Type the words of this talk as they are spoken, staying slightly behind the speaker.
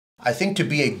I think to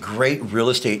be a great real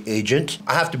estate agent,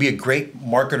 I have to be a great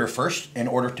marketer first in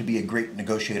order to be a great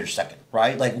negotiator second,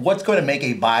 right? Like what's going to make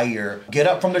a buyer get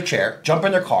up from their chair, jump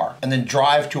in their car, and then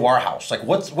drive to our house? Like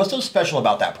what's so special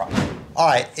about that property? All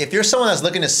right, if you're someone that's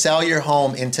looking to sell your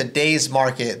home in today's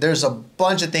market, there's a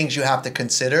bunch of things you have to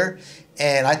consider.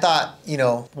 And I thought,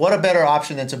 what a better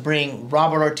option than to bring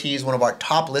Robert Ortiz, one of our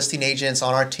top listing agents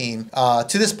on our team,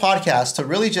 to this podcast to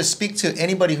really just speak to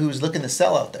anybody who's looking to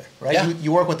sell out there, right? Yeah.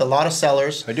 You work with a lot of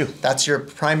sellers. I do. That's your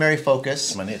primary focus.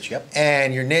 That's my niche, yep.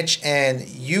 And your niche, and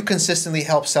you consistently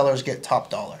help sellers get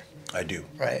top dollar. I do.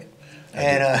 Right.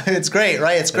 It's great,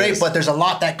 right? It's great, but there's a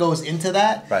lot that goes into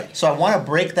that. Right. So I want to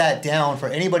break that down for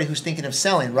anybody who's thinking of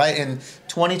selling, right? In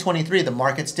 2023, the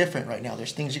market's different right now.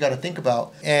 There's things you got to think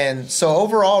about. And so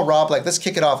overall, Rob, let's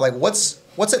kick it off.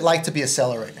 What's it like to be a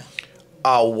seller right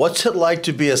now? What's it like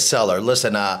to be a seller?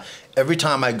 Listen, every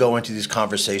time I go into these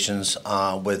conversations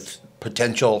with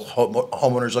potential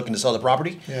homeowners looking to sell the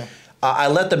property, I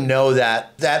let them know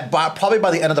that probably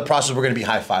by the end of the process, we're going to be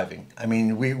high-fiving. I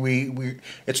mean,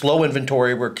 it's low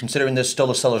inventory. We're considering this still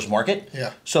a seller's market.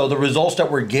 Yeah. So the results that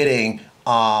we're getting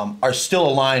are still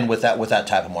aligned with that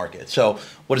type of market. So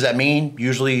what does that mean?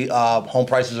 Usually home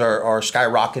prices are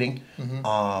skyrocketing,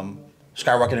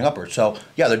 skyrocketing upwards. So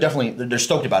yeah, they're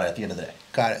stoked about it at the end of the day.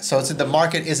 Got it. So the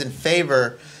market is in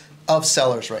favor of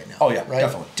sellers right now. Oh yeah, right?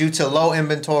 definitely. Due to low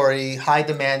inventory, high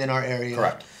demand in our area.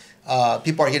 Correct.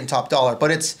 People are getting top dollar,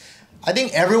 but I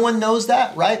think everyone knows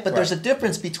that, right? But there's a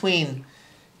difference between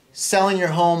selling your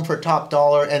home for top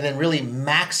dollar and then really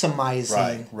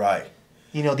maximizing, right.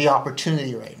 The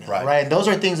opportunity right now, Right. right? And those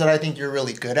are things that I think you're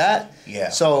really good at. Yeah.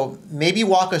 So maybe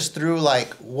walk us through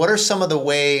what are some of the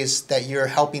ways that you're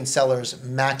helping sellers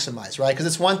maximize, right? Because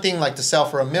it's one thing to sell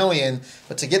for $1 million,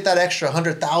 but to get that extra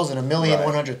 100,000, $1 million, Right.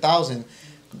 100,000.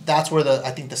 That's where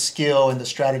I think the skill and the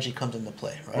strategy comes into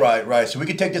play, right? Right. So we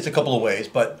could take this a couple of ways,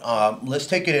 but let's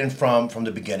take it in from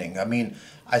the beginning. I mean,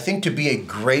 I think to be a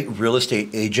great real estate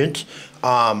agent,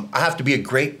 I have to be a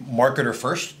great marketer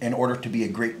first in order to be a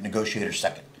great negotiator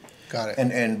second. Got it.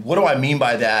 And what do I mean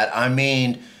by that? I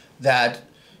mean that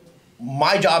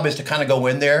my job is to kind of go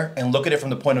in there and look at it from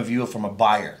the point of view from a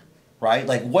buyer, right?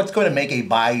 Like what's going to make a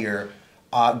buyer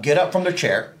get up from their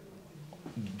chair,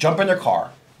 jump in their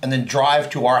car, and then drive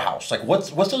to our house? Like what's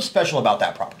so special about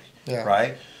that property? Yeah.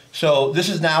 Right. So this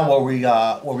is now where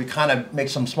we kind of make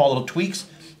some small little tweaks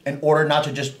in order not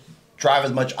to just drive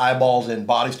as much eyeballs and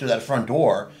bodies through that front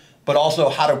door, but also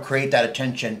how to create that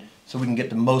attention so we can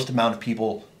get the most amount of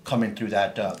people coming through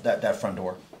that front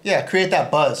door. Yeah, create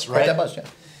that buzz, right? Create that buzz, yeah.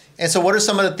 And so what are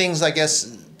some of the things, I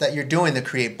guess, that you're doing to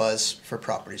create buzz for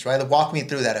properties, right? Walk me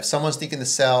through that. If someone's thinking to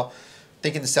sell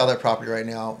their property right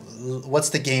now, what's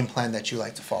the game plan that you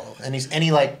like to follow? Any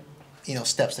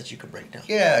steps that you could break down?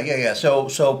 Yeah.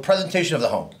 So presentation of the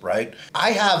home, right?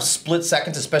 I have split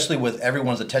seconds, especially with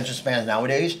everyone's attention span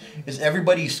nowadays, is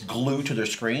everybody's glued to their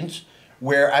screens,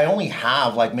 where I only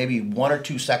have maybe 1 or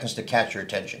 2 seconds to catch your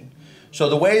attention. So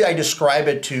the way I describe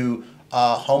it to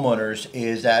homeowners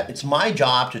is that it's my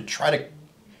job to try to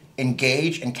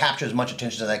engage and capture as much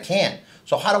attention as I can.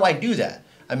 So how do I do that?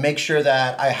 I make sure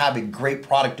that I have a great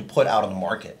product to put out on the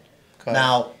market. Okay.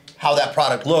 Now, how that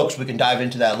product looks, we can dive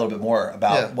into that a little bit more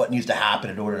about what needs to happen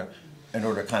in order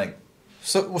to kind of.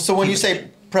 So when you say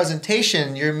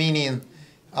presentation, you're meaning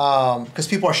because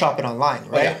people are shopping online,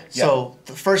 right? Yeah. So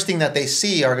the first thing that they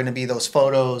see are going to be those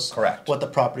photos. Correct. What the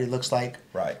property looks like.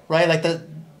 Right. Right. Like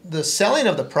the selling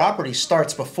of the property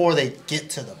starts before they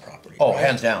get to the property. Oh, right?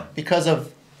 hands down. Because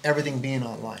of everything being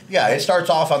online. Yeah, it starts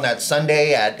off on that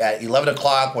Sunday at 11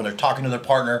 o'clock when they're talking to their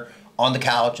partner on the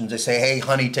couch and they say, hey,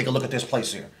 honey, take a look at this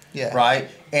place here. Yeah. Right?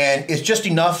 And it's just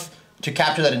enough to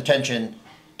capture that intention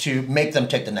to make them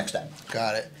take the next step.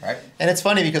 Got it. Right. And it's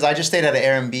funny because I just stayed at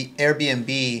an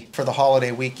Airbnb for the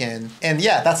holiday weekend. And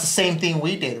yeah, that's the same thing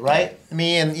we did, right?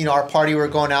 Me and our party were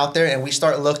going out there and we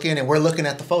start looking and we're looking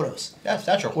at the photos. Yeah, it's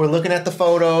natural. We're looking at the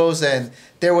photos and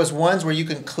there was ones where you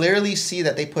can clearly see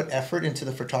that they put effort into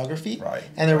the photography. Right.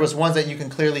 And there was ones that you can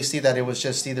clearly see that it was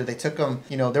just either they took them,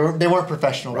 they weren't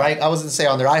professional, right? I wasn't say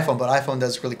on their iPhone, but iPhone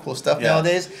does really cool stuff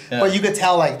nowadays. Yeah. But you could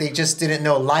tell they just didn't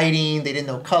know lighting, they didn't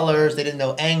know colors, they didn't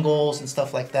know angles and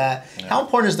stuff like that. Yeah. How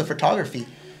important is the photography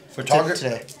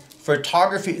today?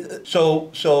 Photography,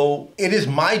 so it is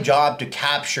my job to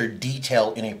capture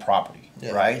detail in a property,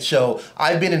 right? So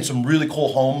I've been in some really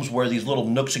cool homes where these little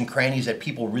nooks and crannies that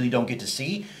people really don't get to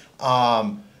see,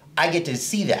 I get to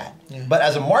see that. Yeah. But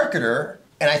as a marketer,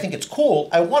 and I think it's cool,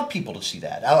 I want people to see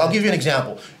that. I'll give you an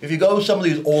example. If you go to some of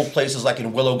these old places like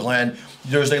in Willow Glen,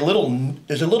 there's a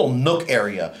little nook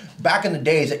area. Back in the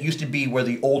days, it used to be where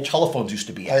the old telephones used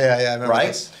to be at. Oh, yeah, I remember right?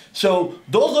 this. So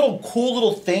those cool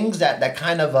little things that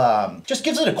kind of just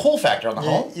gives it a cool factor on the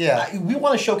home. Yeah. We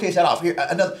want to showcase that off. Here,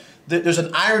 there's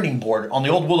an ironing board on the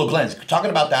old Willow Glens. Talking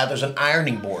about that, there's an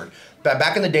ironing board.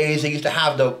 Back in the days, they used to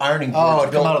have the ironing boards. Oh,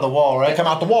 it'd come out of the wall, right? They come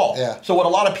out the wall. Yeah. So what a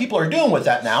lot of people are doing with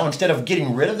that now, instead of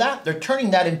getting rid of that, they're turning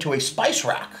that into a spice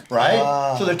rack,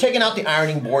 right? So they're taking out the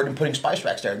ironing board and putting spice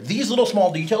racks there. These little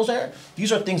small details there,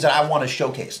 these are things that I want to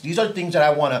showcase. These are things that I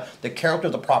want to, the character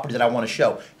of the property that I want to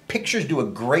show. Pictures do a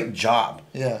great job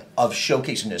of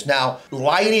showcasing this. Now,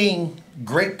 lighting,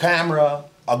 great camera,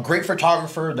 a great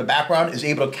photographer, the background is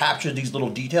able to capture these little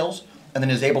details and then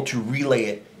is able to relay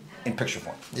it in picture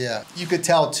form. Yeah, you could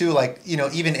tell too, like, you know,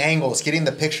 even angles, getting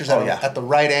the pictures at the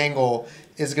right angle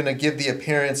is going to give the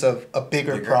appearance of a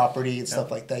bigger property and stuff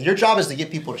like that. Your job is to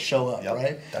get people to show up,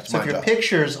 right? That's so my if your job.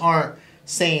 Pictures aren't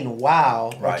saying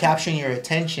wow or capturing your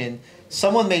attention,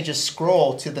 someone may just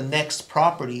scroll to the next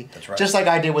property. That's right. Just like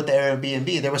I did with the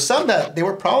Airbnb. There were some that they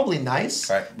were probably nice,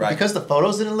 but because the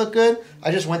photos didn't look good,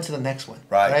 I just went to the next one.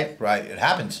 Right. It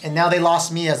happens. And now they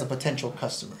lost me as a potential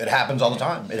customer. It happens all the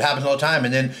time. It happens all the time,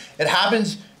 and then it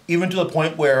happens even to the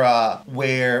point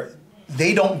where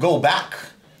they don't go back.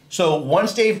 So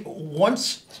once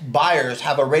buyers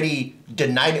have already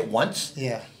denied it once,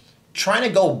 trying to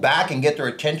go back and get their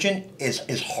attention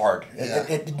is hard.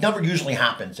 It never usually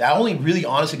happens. I only really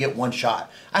honestly get one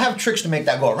shot. I have tricks to make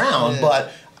that go around,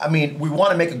 but I mean, we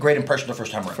want to make a great impression the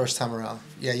first time around. First time around.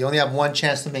 Yeah, you only have one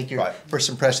chance to make your first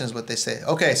impression is what they say.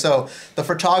 Okay, so the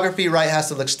photography, right, has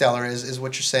to look stellar is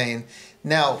what you're saying.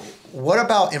 Now, what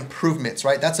about improvements,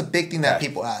 right? That's a big thing that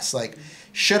people ask. Like,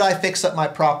 should I fix up my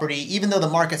property? Even though the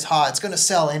market's hot, it's going to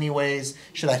sell anyways.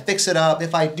 Should I fix it up?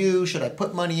 If I do, should I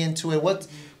put money into it?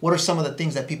 What are some of the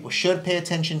things that people should pay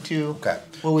attention to? Okay.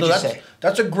 What would you say?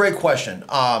 That's a great question.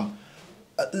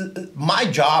 My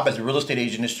job as a real estate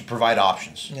agent is to provide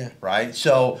options, right?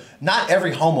 So not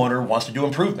every homeowner wants to do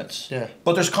improvements,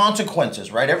 but there's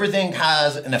consequences, right? Everything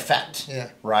has an effect,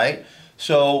 right?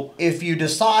 So if you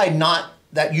decide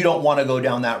that you don't want to go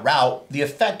down that route, the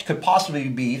effect could possibly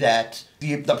be that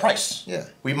the price.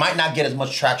 We might not get as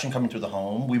much traction coming through the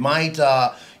home. We might,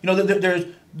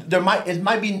 it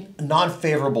might be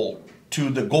non-favorable to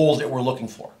the goals that we're looking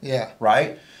for.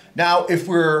 Right? Now, if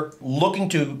we're looking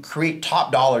to create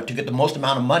top dollar to get the most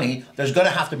amount of money, there's going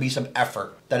to have to be some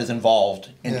effort that is involved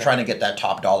in trying to get that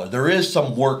top dollar. There is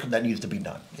some work that needs to be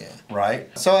done.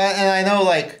 Right? So, and I know,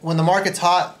 like, when the market's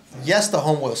hot, yes, the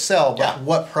home will sell, but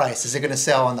what price? Is it going to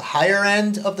sell on the higher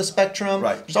end of the spectrum?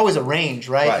 There's always a range,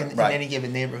 right? In any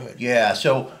given neighborhood. Yeah,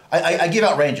 so I give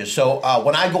out ranges. So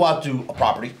when I go out to a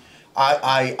property,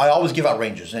 I always give out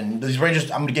ranges, and these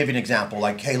ranges, I'm going to give you an example.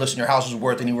 Like, hey, listen, your house is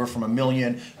worth anywhere from $1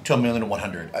 million to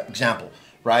 $1,100,000. Example,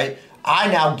 right? I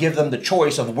now give them the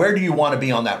choice of where do you want to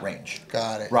be on that range.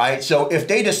 Got it. Right? So if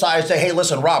they decide, say, hey,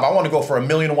 listen, Rob, I want to go for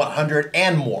 $1,100,000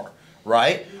 and more,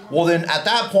 right? Well, then at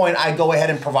that point, I go ahead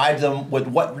and provide them with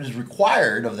what is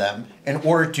required of them in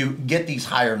order to get these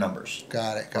higher numbers.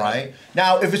 Got it. Right?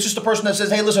 Now, if it's just a person that says,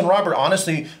 hey, listen, Robert,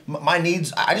 honestly, my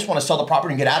needs, I just want to sell the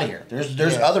property and get out of here.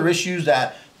 There's other issues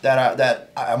that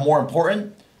are more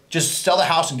important. Just sell the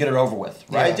house and get it over with,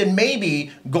 right? Then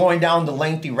maybe going down the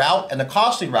lengthy route and the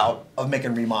costly route of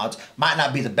making remods might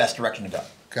not be the best direction to go.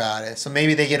 Got it. So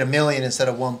maybe they get $1 million instead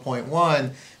of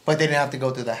 1.1, but they didn't have to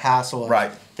go through the hassle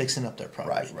of fixing up their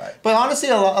property. Right. But honestly,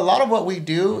 a lot of what we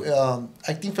do,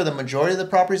 I think for the majority of the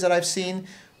properties that I've seen,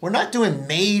 we're not doing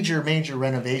major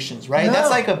renovations, right? No. That's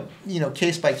like a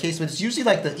case by case, but it's usually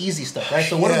like the easy stuff, right?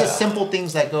 So what are the simple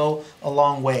things that go a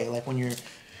long way, like when you're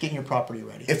getting your property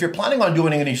ready? If you're planning on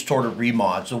doing any sort of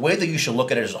remods, the way that you should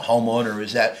look at it as a homeowner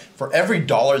is that for every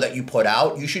dollar that you put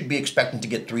out, you should be expecting to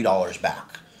get $3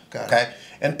 back. Okay?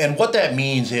 And what that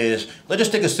means is, let's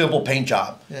just take a simple paint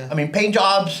job. I mean, paint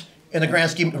jobs, in the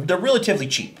grand scheme, they're relatively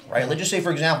cheap, right? Let's just say,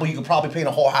 for example, you could probably paint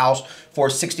a whole house for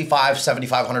 $6,500,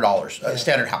 $7,500, a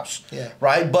standard house,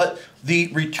 right? But the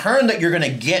return that you're gonna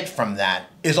get from that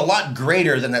is a lot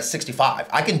greater than that $65,000.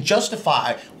 I can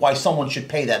justify why someone should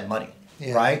pay that money,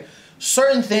 right?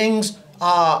 Certain things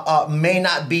may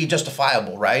not be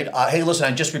justifiable, right? Hey, listen,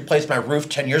 I just replaced my roof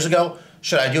 10 years ago.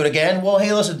 Should I do it again? Well,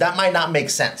 hey, listen, that might not make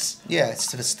sense. Yeah, it's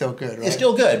still good, right? It's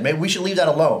still good. Maybe we should leave that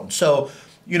alone. So,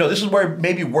 this is where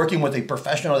maybe working with a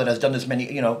professional that has done this many,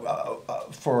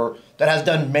 that has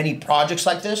done many projects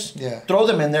like this, throw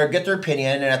them in there, get their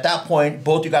opinion, and at that point,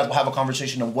 both you guys will have a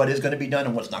conversation on what is going to be done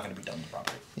and what's not going to be done in the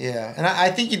property. Yeah, and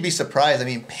I think you'd be surprised. I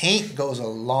mean, paint goes a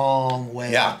long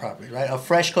way on property, right? A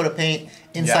fresh coat of paint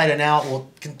inside and out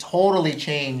can totally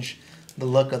change the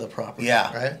look of the property.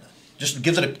 Yeah. Right? Just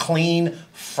gives it a clean,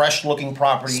 fresh-looking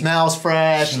property. Smells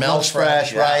fresh. Looks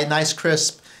fresh, right? Nice,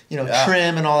 crisp,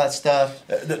 trim and all that stuff.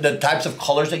 The types of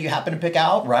colors that you happen to pick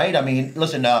out, right? I mean,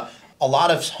 listen, a lot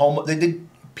of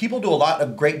people do a lot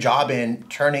of great job in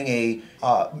turning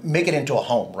make it into a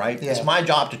home, right? Yeah. It's my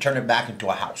job to turn it back into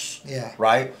a house. Yeah.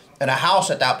 Right? And a house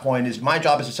at that point is my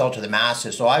job is to sell it to the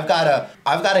masses. So I've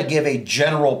gotta give a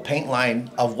general paint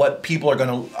line of what people are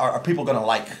gonna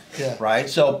like. Yeah. Right?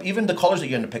 So even the colors that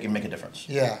you end up picking make a difference.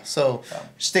 Yeah. So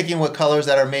sticking with colors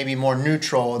that are maybe more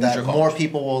neutral that more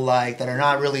people will like, that are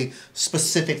not really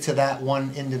specific to that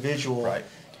one individual. Right.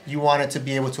 You want it to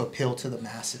be able to appeal to the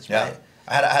masses, right?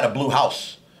 I had a blue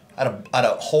house. I had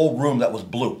a whole room that was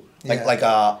blue.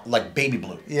 Like baby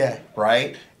blue. Yeah.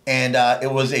 Right? And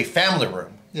it was a family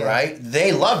room. Yeah. Right?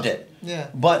 They loved it. Yeah.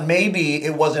 But maybe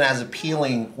it wasn't as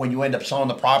appealing when you end up selling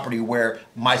the property, where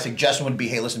my suggestion would be,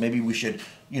 hey, listen, maybe we should,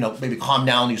 maybe calm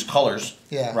down these colors.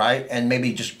 Yeah. Right? And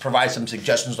maybe just provide some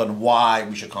suggestions on why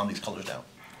we should calm these colors down.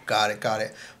 Got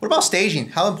it. What about staging?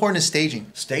 How important is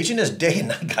staging? Staging is day and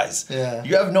night, guys. Yeah.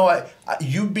 You have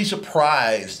you'd be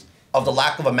surprised of the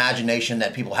lack of imagination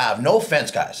that people have. No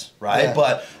offense, guys, right? Yeah.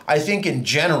 But I think in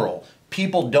general,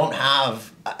 people don't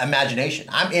have imagination.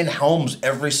 I'm in homes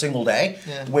every single day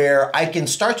where I can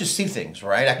start to see things,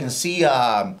 right? I can see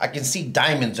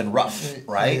diamonds and rough,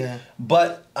 right? Yeah.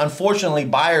 But unfortunately,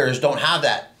 buyers don't have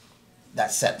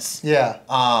that sense. Yeah.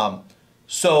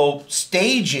 So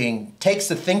staging takes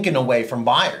the thinking away from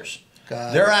buyers.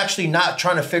 They're actually not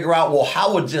trying to figure out, well,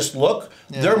 how would this look?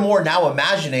 Yeah. They're more now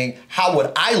imagining, how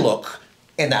would I look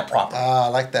in that property? I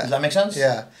like that. Does that make sense?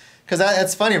 Yeah. Because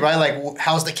that's funny, right? Like,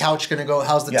 how's the couch going to go?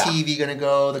 How's the TV going to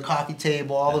go? The coffee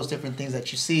table, all those different things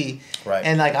that you see. Right.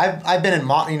 And like, I've been in,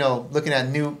 looking at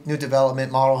new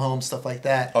development, model homes, stuff like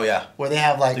that. Oh, yeah. Where they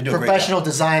have like professional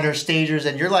designers, stagers,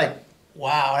 and you're like,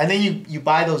 wow. And then you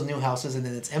buy those new houses and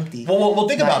then it's empty. Well,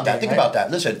 think about that. Think about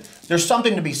that. Listen, there's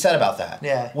something to be said about that.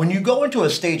 Yeah. When you go into a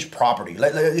staged property,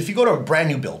 like if you go to a brand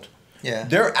new build,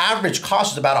 their average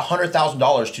cost is about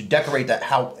 $100,000 to decorate that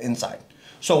house inside.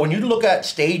 So when you look at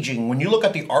staging, when you look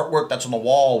at the artwork that's on the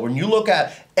wall, when you look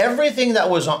at everything that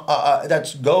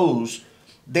goes,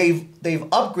 they've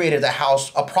upgraded the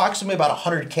house approximately about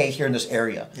 $100K here in this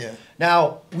area. Yeah.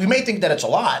 Now, we may think that it's a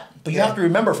lot, but you have to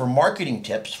remember, for marketing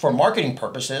tips, for marketing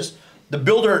purposes, the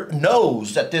builder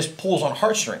knows that this pulls on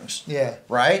heartstrings. Yeah.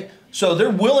 Right? So they're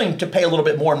willing to pay a little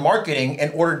bit more in marketing in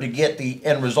order to get the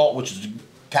end result, which is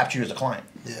capture you as a client.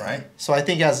 Yeah. Right? So I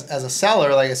think as a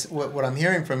seller, like what I'm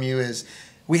hearing from you is,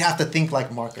 we have to think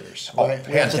like marketers, right?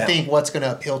 We have to think what's going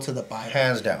to appeal to the buyer.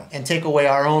 Hands down. And take away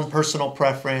our own personal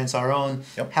preference, our own,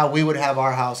 how we would have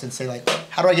our house, and say like,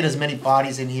 how do I get as many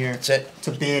bodies in here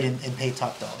to bid and pay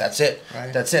top dollar? That's it.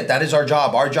 Right? That's it. That is our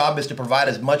job. Our job is to provide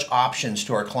as much options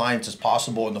to our clients as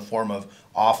possible in the form of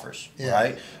offers,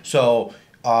 right? So,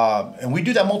 and we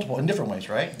do that in different ways,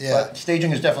 right? Yeah. But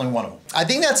staging is definitely one of them. I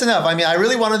think that's enough. I mean, I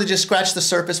really wanted to just scratch the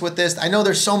surface with this. I know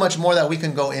there's so much more that we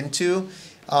can go into.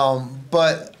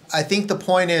 But I think the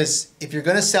point is, if you're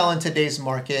going to sell in today's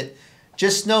market,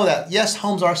 just know that, yes,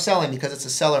 homes are selling because it's a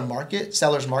seller's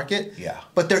market. Yeah.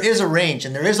 But there is a range,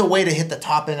 and there is a way to hit the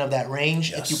top end of that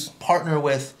range if you partner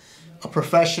with a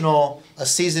professional, a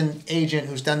seasoned agent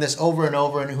who's done this over and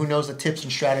over and who knows the tips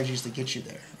and strategies to get you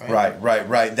there.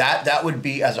 Right. That would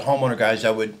be, as a homeowner, guys,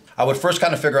 I would first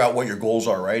kind of figure out what your goals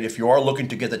are, right? If you are looking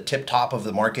to get the tip top of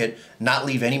the market, not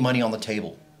leave any money on the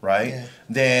table, right? Yeah.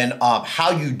 Then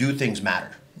how you do things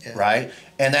matter, right?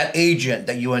 And that agent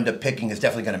that you end up picking is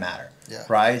definitely going to matter. Yeah.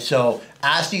 Right. So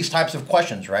ask these types of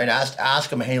questions, right? Ask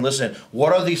them, hey, listen,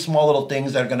 what are these small little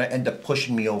things that are going to end up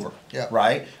pushing me over? Yeah.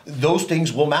 Right. Those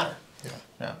things will matter.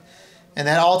 Yeah. And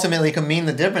that ultimately can mean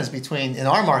the difference between, in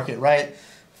our market, right,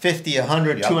 $50,000,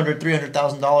 $100,000, $200,000,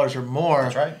 $300,000 or more.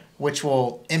 That's right. Which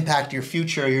will impact your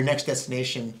future, your next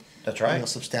destination. That's right.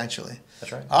 Substantially.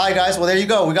 That's right. All right, guys. Well, there you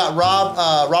go. We got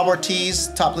Rob Ortiz,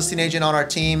 top listing agent on our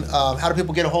team. How do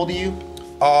people get a hold of you?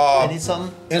 Need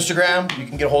something? Instagram, you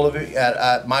can get a hold of it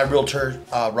at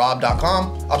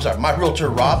myrealtorrob.com. I'm sorry,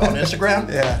 myrealtorrob on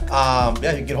Instagram. Yeah,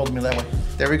 you can get a hold of me that way.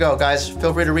 There we go, guys.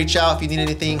 Feel free to reach out if you need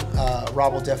anything.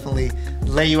 Rob will definitely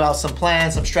lay you out some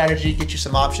plans, some strategy, get you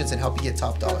some options, and help you get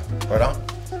top dollar. Right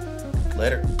on.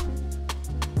 Later.